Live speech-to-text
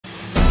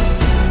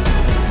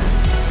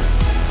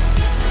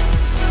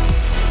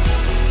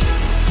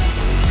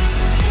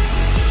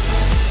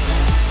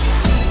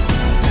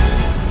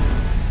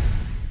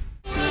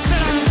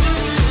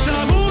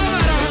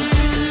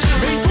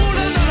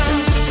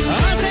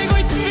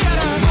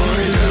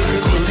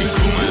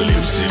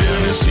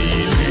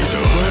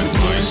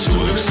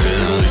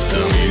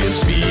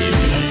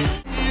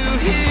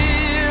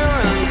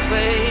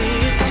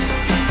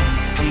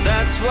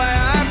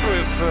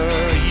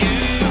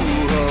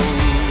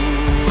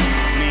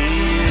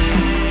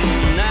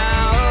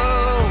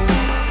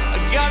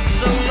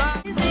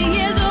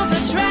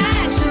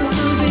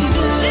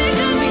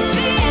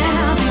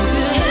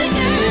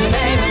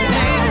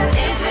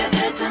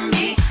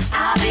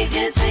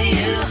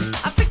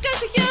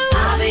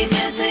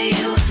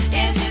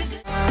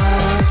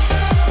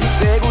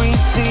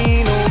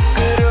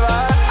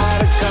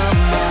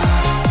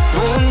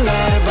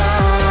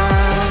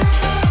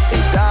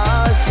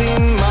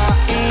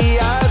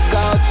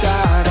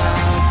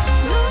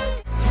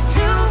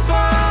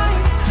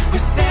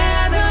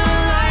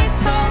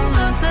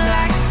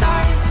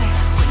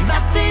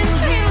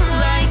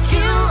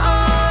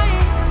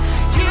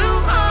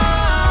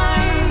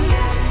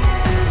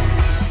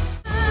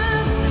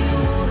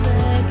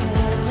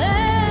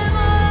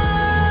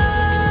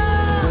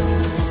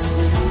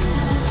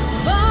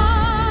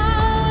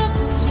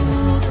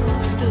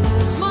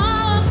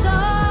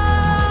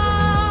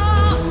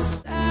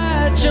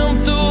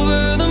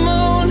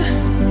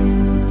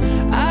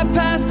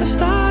the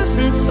stars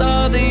and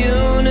saw the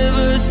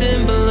universe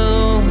in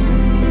bloom.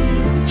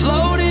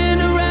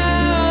 Floating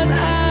around,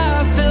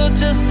 I felt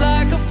just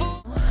like a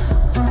fool.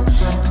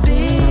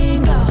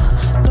 Bingo,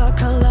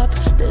 buckle up.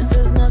 This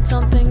is not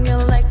something you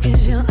like,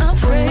 'cause you're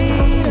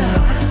afraid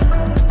of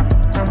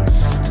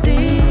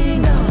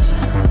dingoes.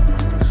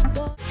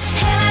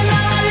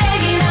 Hela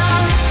lägina,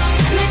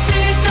 med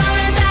sykt av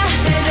en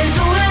tähte del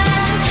tule.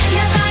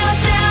 Ja taevas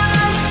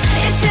teab,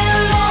 et see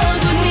on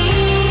loodud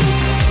nii,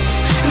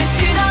 mis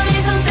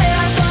südamis on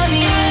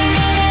serotoniin.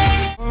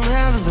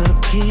 Have the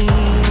key.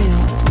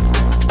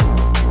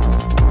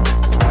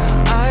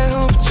 I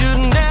hoped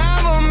you'd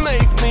never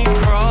make me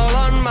crawl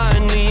on my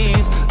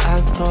knees. I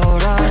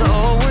thought I'd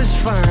always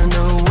find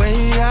a way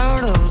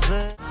out of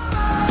this.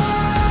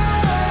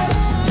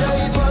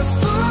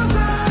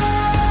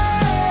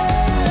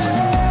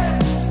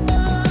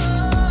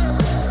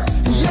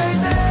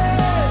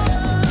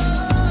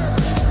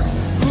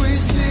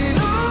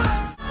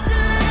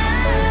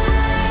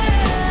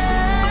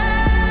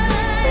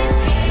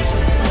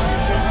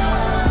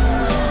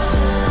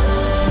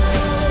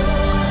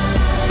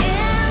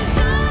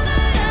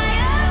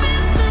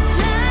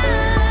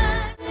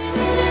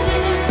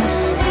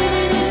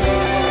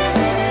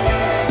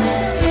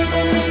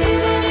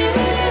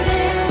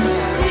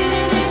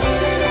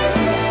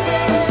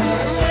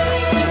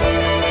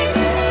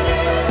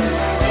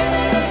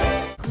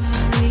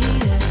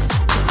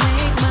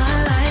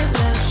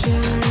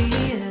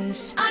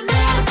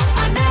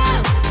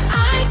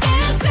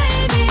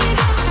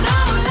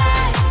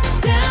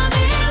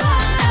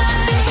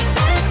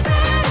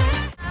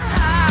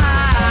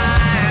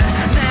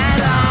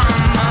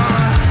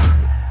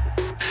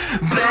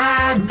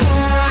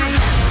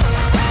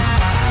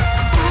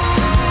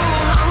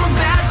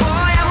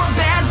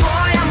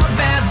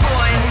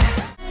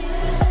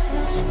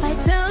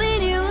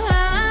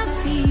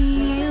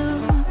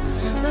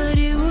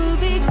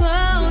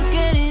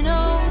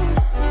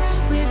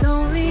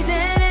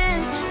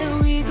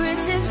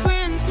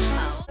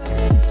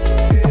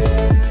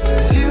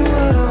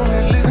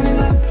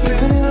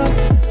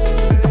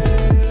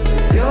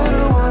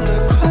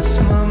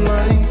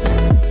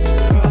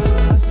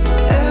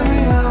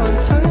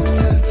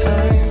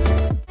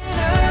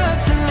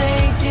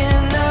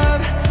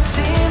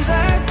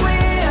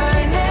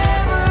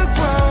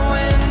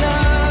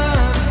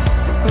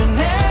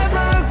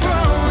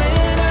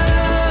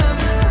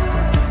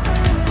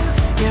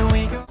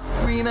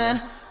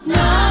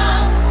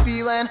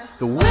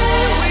 The way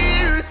we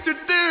used to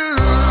do.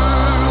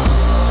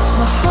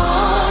 My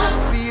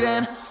heart's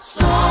beating,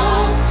 so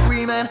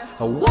screaming,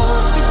 I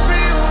want to